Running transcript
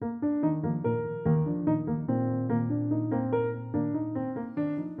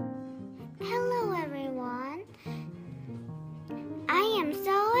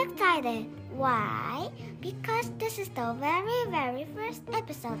it. Why? Because this is the very first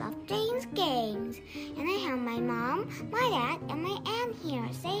episode of Jane's Games. And I have my mom, my dad, and my aunt here.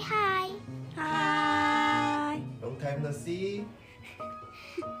 Say hi. Hi. Long time no see.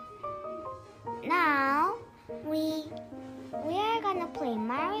 Now, we are gonna play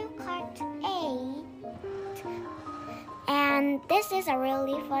Mario Kart 8. And this is a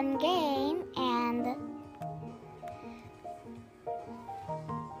really fun game, and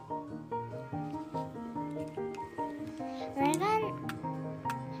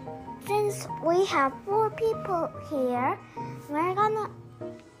since we have 4 people here, we're gonna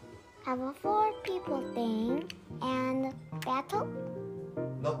have a 4 people thing and battle.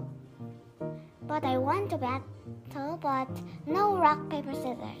 No. But I want to battle, but no rock, paper,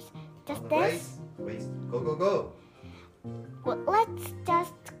 scissors. Just this. Race. Go. Well, let's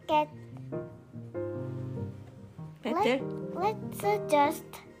just get. Better? Let's just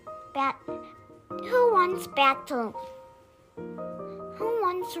bat. Who wants battle? Who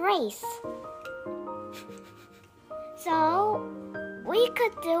wants race? So we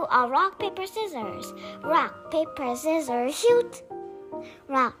could do a rock, paper, scissors. Rock, paper, scissors, shoot.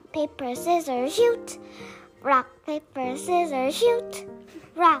 Rock, paper, scissors, shoot. Rock, paper, scissors, shoot.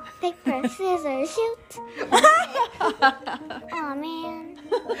 Rock, paper, scissors, shoot. Oh man.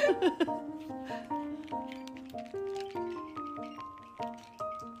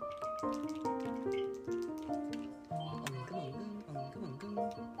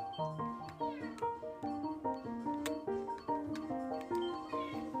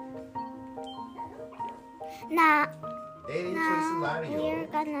 Now we're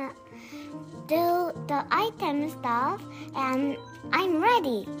gonna do the item stuff, and I'm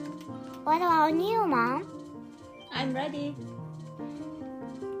ready. What about you, Mom? I'm ready.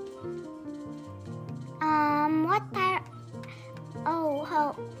 What type?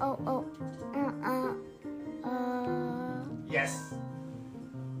 Yes.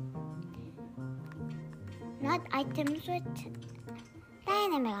 Not item switch.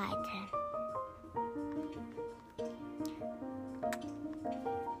 Dynamic item.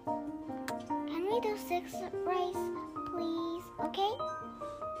 Can we do 6 race, please? Okay.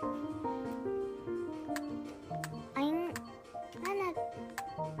 I'm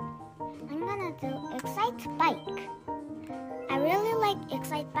gonna do Excite Bike. I really like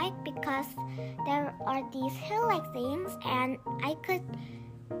Excite Bike because there are these hill-like things, and I could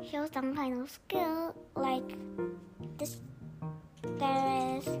show some kind of skill like this.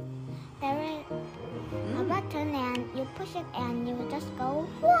 There is a button, and you push it, and you just go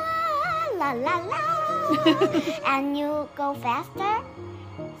wah, la la la, and you go faster.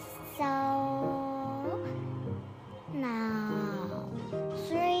 So now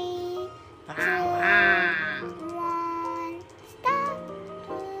 3, 2, 1, stop.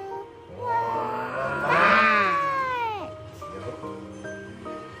 2, 1, start.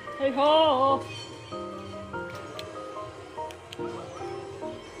 Hey ho!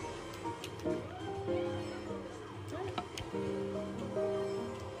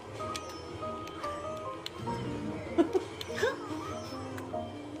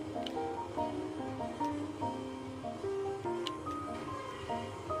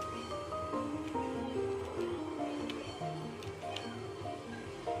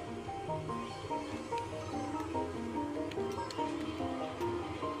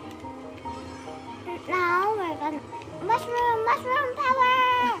 Now we're gonna mushroom power.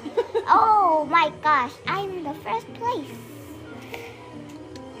 Oh my gosh, I'm in the first place.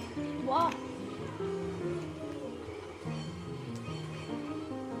 Wow.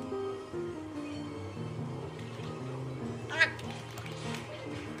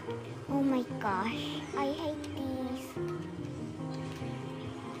 Oh my gosh, I hate these.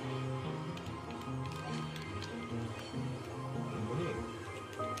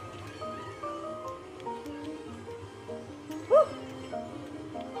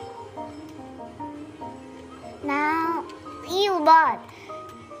 Now, you bot.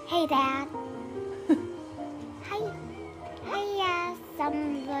 Hey, Dad. Hiya,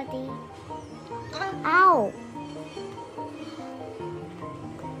 somebody. Ow.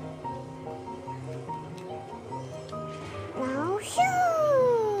 Now, shoo.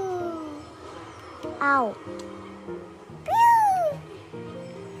 Ow. Pew.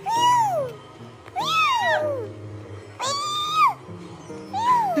 Pew. Pew. Pew.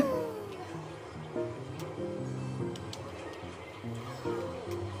 Pew.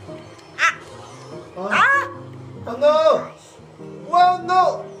 Oh no! Well,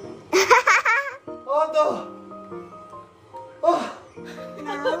 no! Oh no! Oh!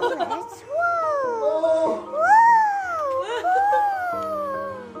 Now let's whoa. Oh! Whoa.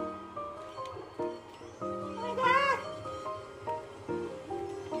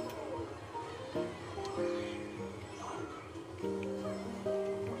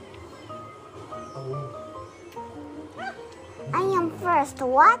 first.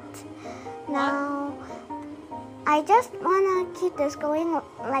 What? Now, I just wanna keep this going,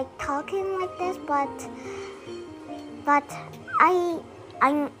 like talking like this, but I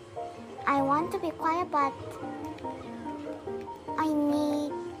want to be quiet, but I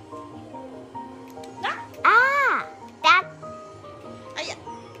need that. Ay,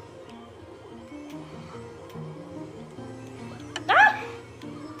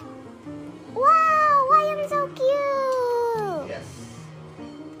 Wow, I am so cute. Yes.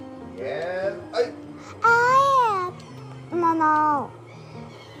 Yes. Ay. No.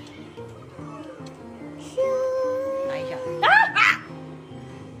 Shoo. ay siya.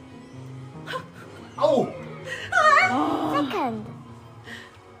 Oh.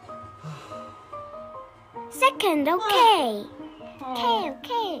 Second, okay.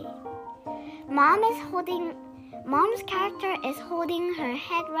 Okay. Mom's character is holding her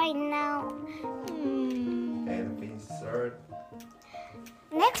head right now. And finish third.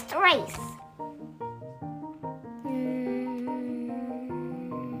 Next race.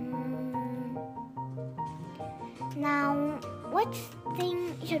 Now, which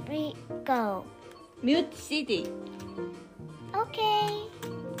thing should we go? Mute City. Okay.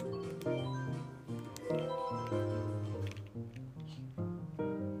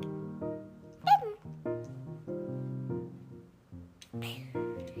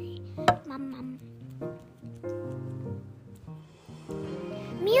 Mom.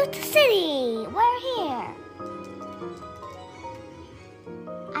 Mute City, we're here.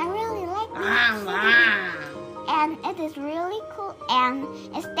 I really like Mute City, and it is really cool. And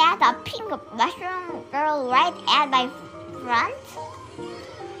is that a pink mushroom girl right at my front?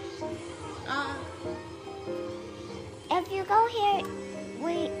 If you go here,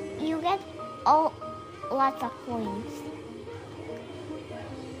 you get lots of coins.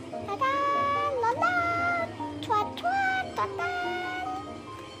 Ta-da! La-la! Twa-twa! Ta-da!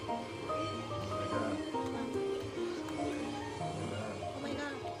 Oh my god.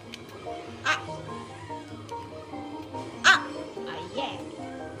 Yeah.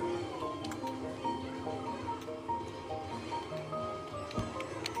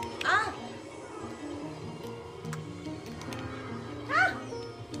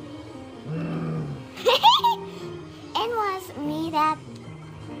 It was me that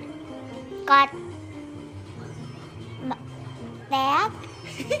got that.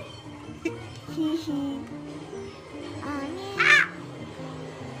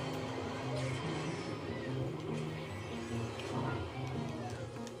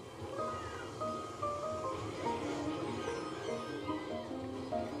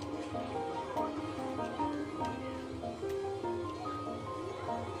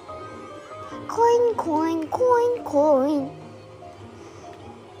 Coin.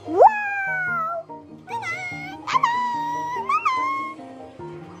 Wow!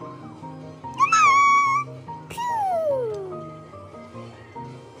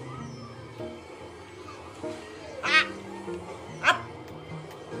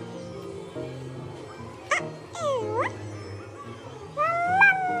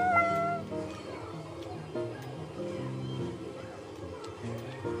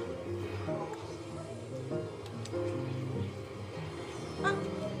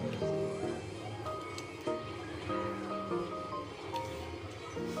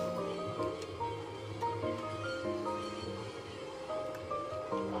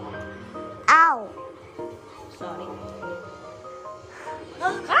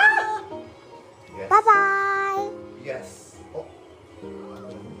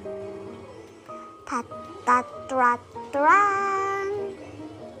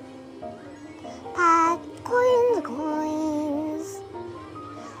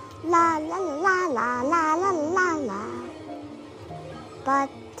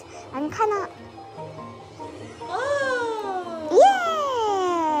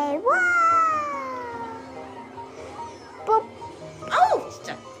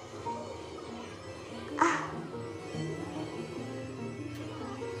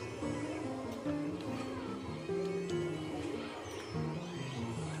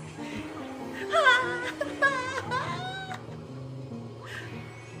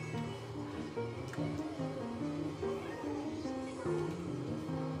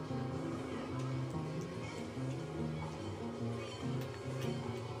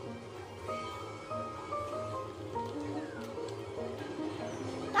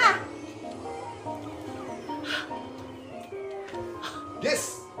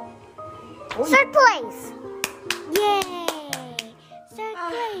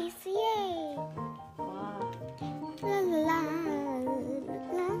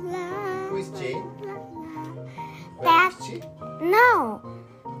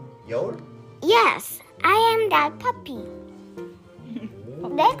 Your? Yes, I am that puppy.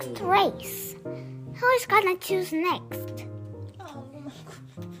 Next race. Who is gonna choose next? Oh.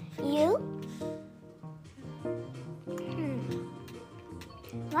 You?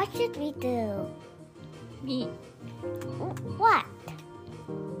 What should we do? Me. What?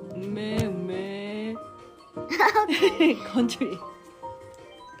 매. Okay. 건조리.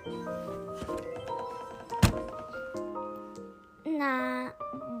 Nah.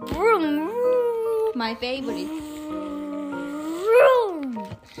 Vroom, vroom, My favorite. vroom.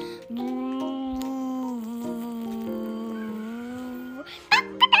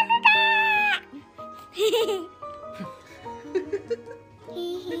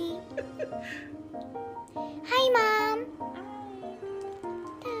 Hi, Mom.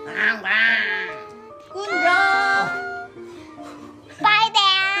 꾼런. Bye,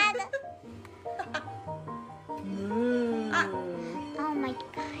 Dad. Oh my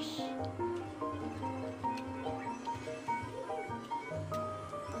gosh.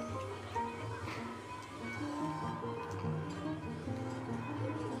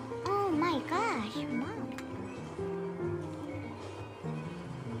 Oh my gosh, Mom.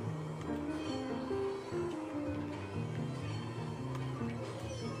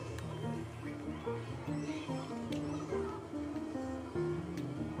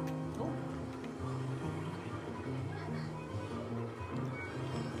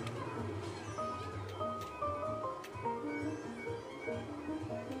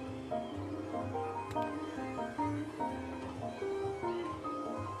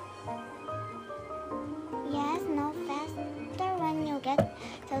 Yes, no faster when you get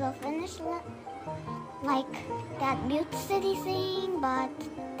to the finish line, like that Mute City thing, but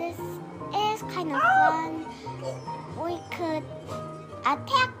this is kind of fun. We could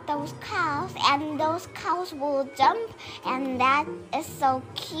attack those cows and those cows will jump, and that is so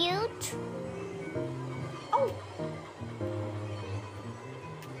cute. Oh!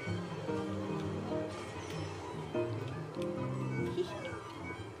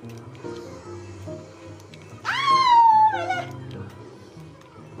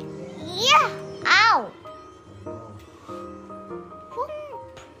 Yeah! Ow! Whoop.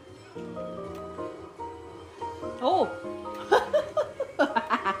 오.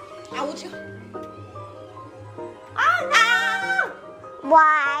 아 오지.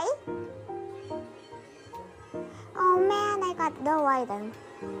 Why? Oh man, I got no item.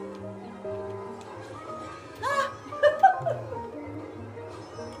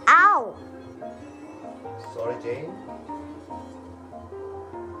 Ow! Sorry, Jane.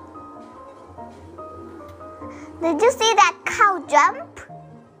 Did you see that cow jump?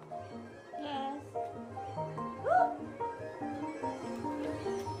 Yes.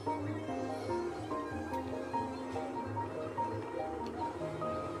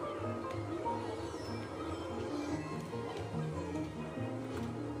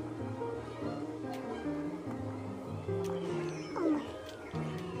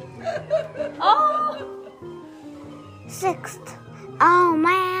 Sixth. Oh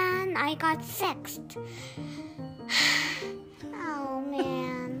man, I got sixth. Oh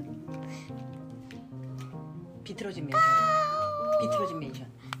man. 비틀어진 맨션. 비틀어진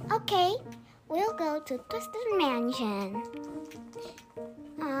맨션. Okay, we'll go to Twisted Mansion.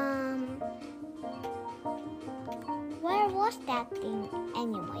 Where was that thing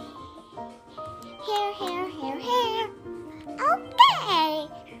anyway? Here. Okay.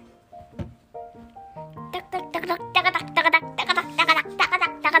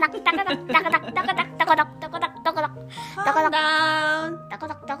 Calm down.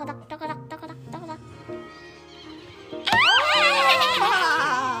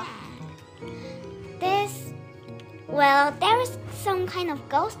 Well, there's some kind of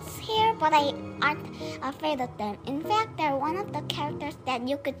ghosts here, but I aren't afraid of them. In fact, they're one of the characters that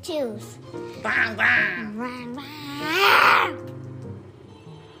you could choose. Bang bang.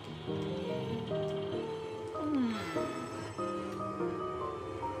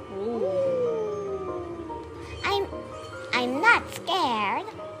 I'm not scared.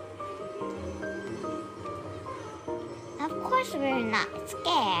 Of course we're not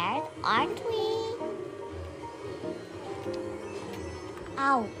scared, aren't we?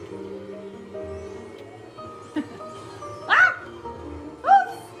 Ow.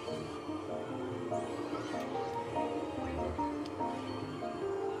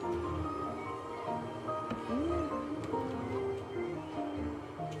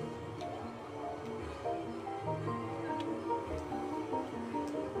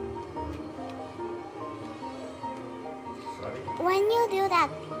 Sorry. When you do that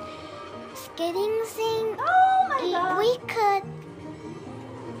skating thing, Oh my God. we could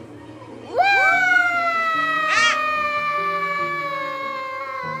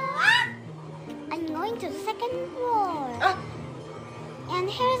second floor. Ah! And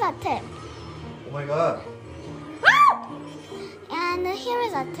here's a tip. Oh my god. And here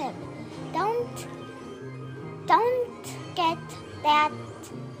is a tip. Don't get that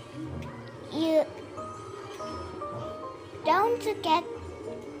you don't get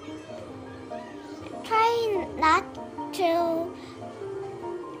try not to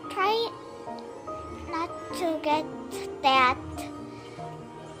get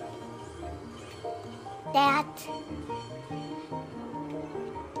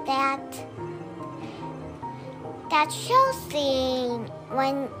that shooting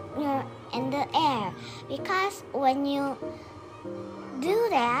when you're in the air, because when you do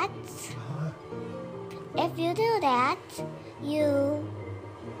that, if you do that, you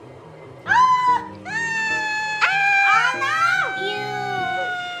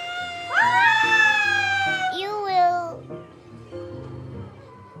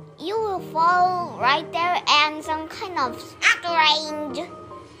you will fall right there, and some kind of strange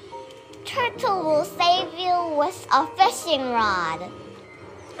turtle will save you with a fishing rod.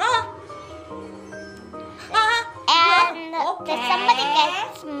 And did somebody get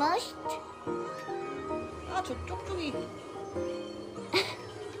smushed? 저 쪽쪽이.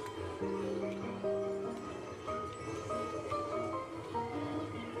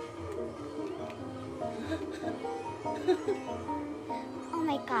 Oh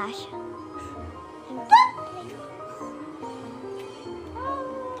my gosh.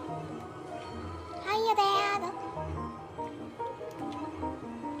 Hiya, Dad.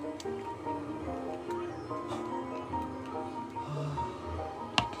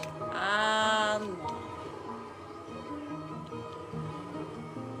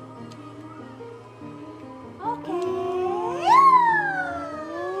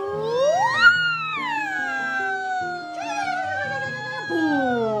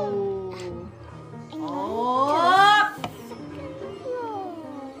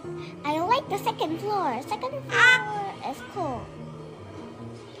 I like the second floor. Second floor is cool.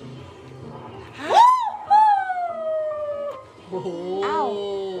 Ow.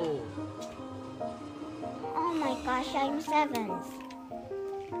 Oh my gosh, I'm seventh.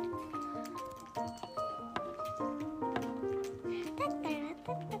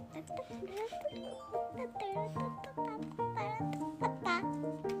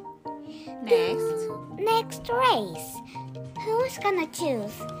 Next race. Who's gonna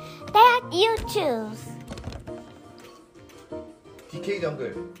choose? Dad, you choose. DK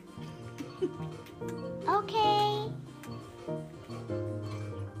정글. Okay.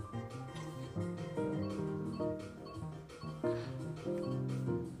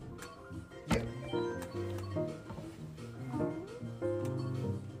 Yep.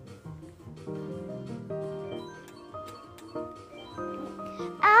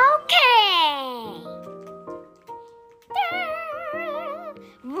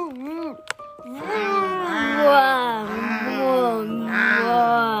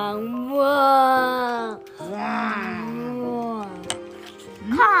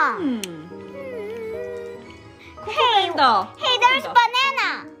 Hey, there's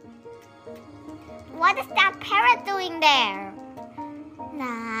banana. What is that parrot doing there?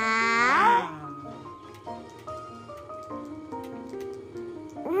 Now,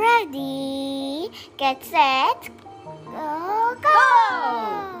 ready, get set, go, go!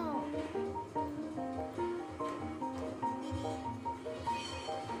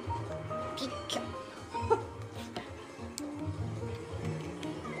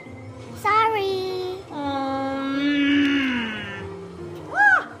 Sorry.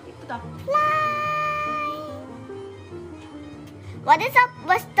 이쁘다. Fly. What is up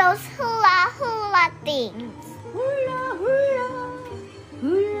with those hula hula things? 훌라 훌라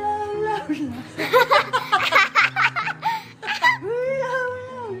훌라 훌라 훌라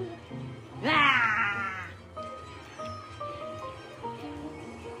훌라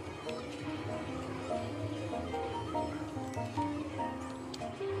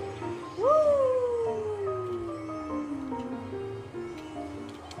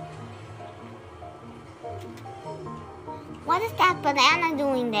What is that banana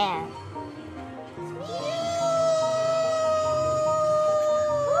doing there?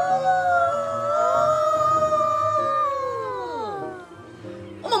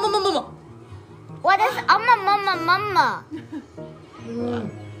 어머머머머머. What is mama?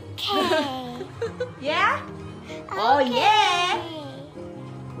 Okay. Yeah? Oh yeah.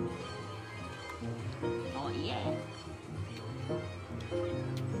 Oh yeah.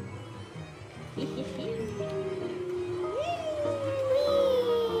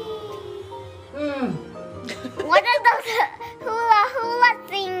 What are those hula hula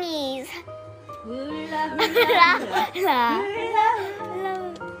thingies? 훌라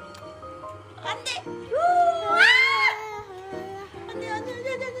안돼.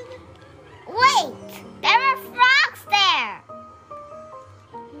 Wait, there are frogs there.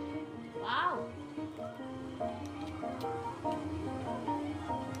 와우.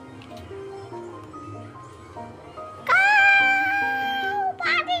 Go,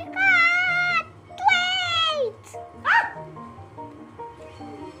 bodyguard! Wait!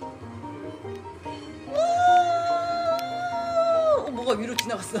 뭐가 위로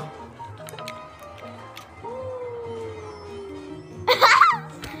지나갔어.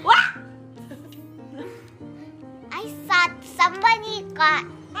 I thought somebody got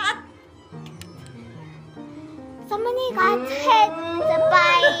hit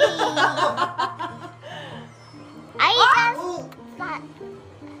by. I just thought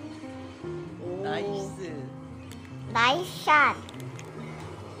나이스. nice shot.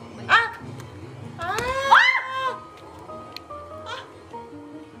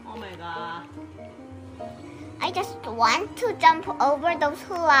 오 마이 갓. I just want to jump over those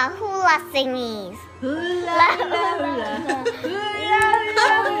hula thingies. 훌라 훌라 훌라. 훌라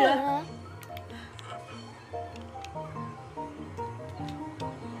훌라 훌라.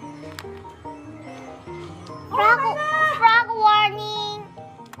 Frog warning.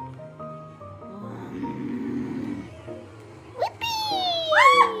 Whippy!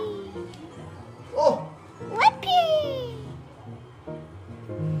 어! Whippy!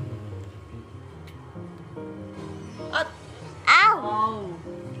 아. Ow!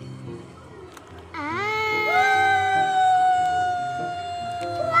 아우.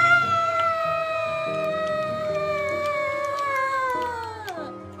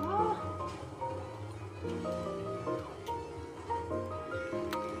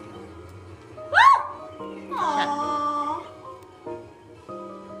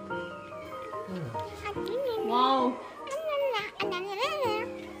 와우.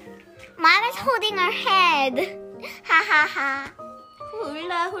 Mom is holding her head. Ha ha ha.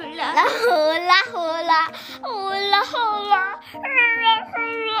 훌라 훌라. Hula hula. Hula hula. Hula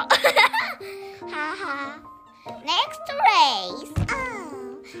hula. Ha ha. Next race. Oh.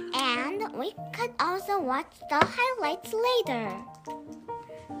 And we could also watch the highlights later.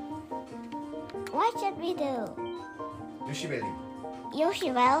 What should we do? 유시벨리. Yoshi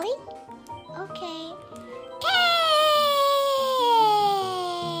Valley? Okay.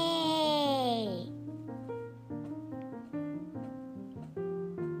 Hey!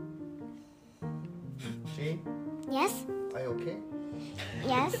 G, Yes, are you okay?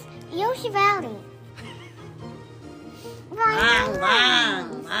 yes. Yoshi Valley. 왕,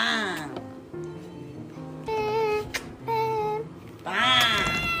 왕, 왕, 왕.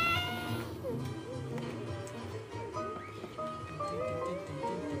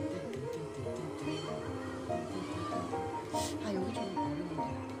 아, 여기 좀 어려운데.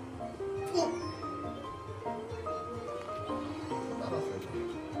 따랐어요.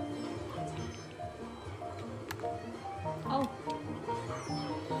 아우.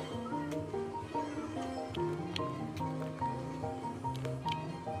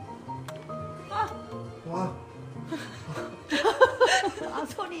 와, 아,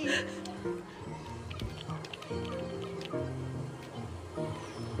 소리.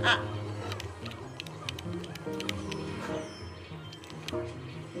 아.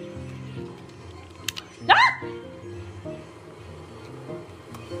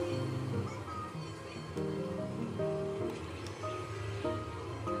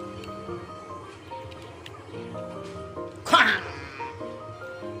 쾅!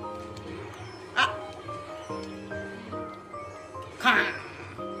 아! 쾅!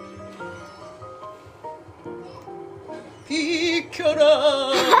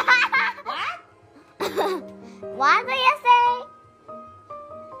 비켜라! What do you say?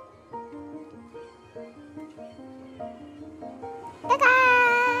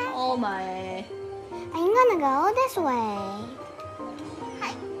 Ta-da! 오 마이. I'm gonna go this way.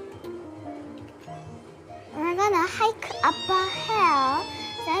 Hi. We're gonna hike up a hill.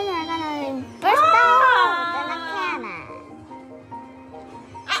 Then we're gonna burst out in a cannon.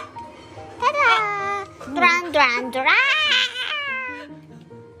 Ta-da! Dran, dran, dran!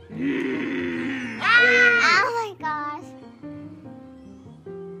 Oh my gosh.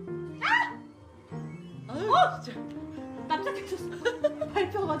 아유, 진짜. 깜짝했었어.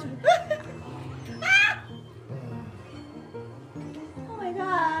 밟혀가지고. 오 마이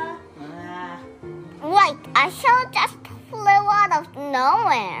갓. 아. Wait, a shell just flew out of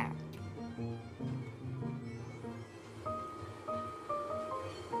nowhere.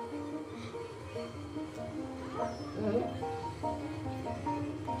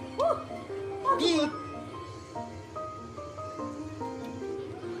 비.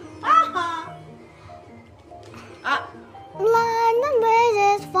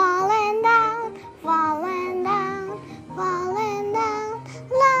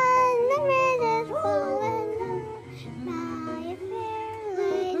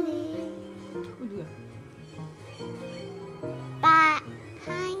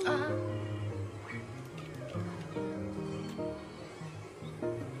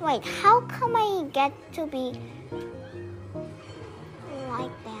 Wait, how come I get to be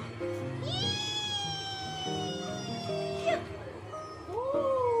like that?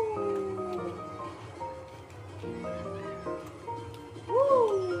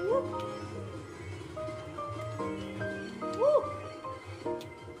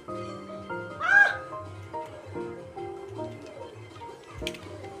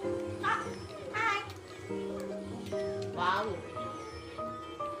 와우.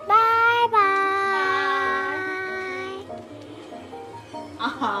 Bye bye.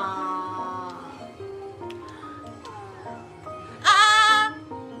 아하. 아!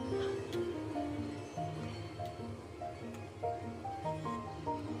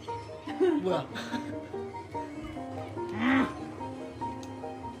 뭐야?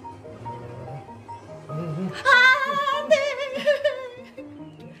 안 돼.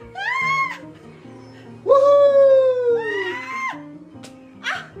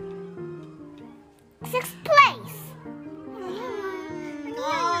 Sixth place.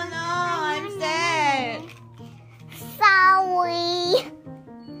 Oh no, I'm sad. Sorry.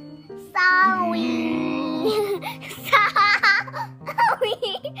 Sorry. Sorry.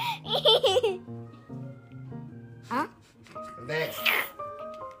 Huh? Next.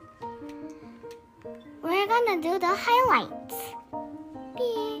 We're gonna do the highlights.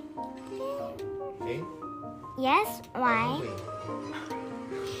 Beep. Jane. Yes, why?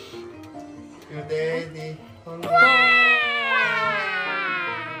 Hungry. Your daddy hungry.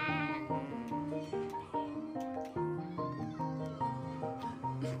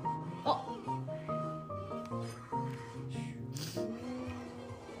 어?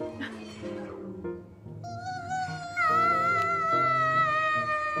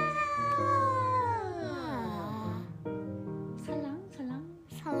 살랑 살랑.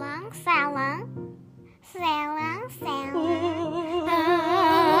 Salang, salang. Salang, salang.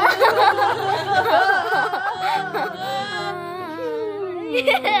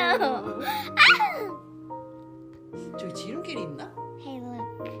 저기 지름길이 있나? Hey,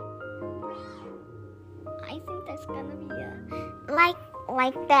 look. I think that's gonna be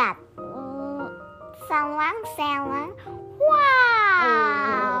like that. Salang, salang.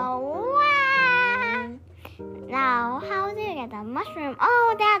 Wow! Wow! Now, how do you get the mushroom?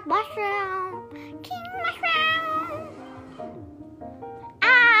 Oh, that mushroom! King mushroom!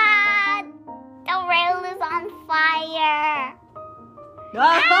 Ah! The rail is on fire!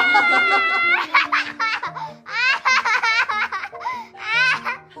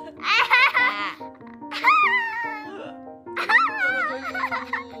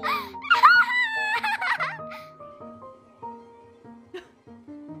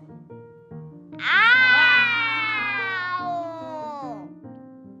 Ow!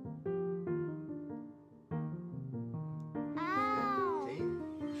 Ow! Jane.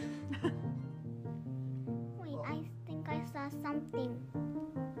 Wait, I think I saw something.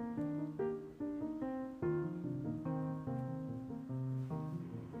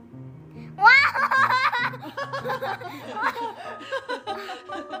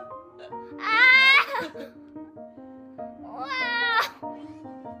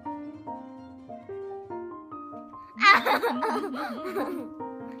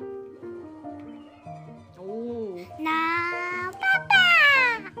 오. Now, Papa!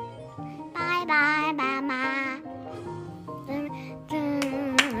 Bye bye, Mama.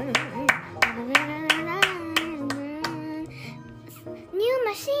 New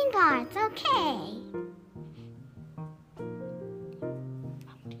machine parts, okay.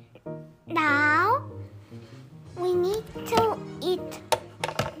 Now, we need to eat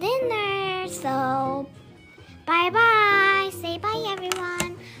dinner, so bye bye. Say bye,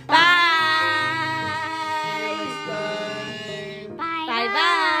 everyone. Bye. Bye Bye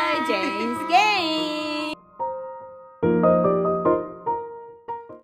bye, Jane's game.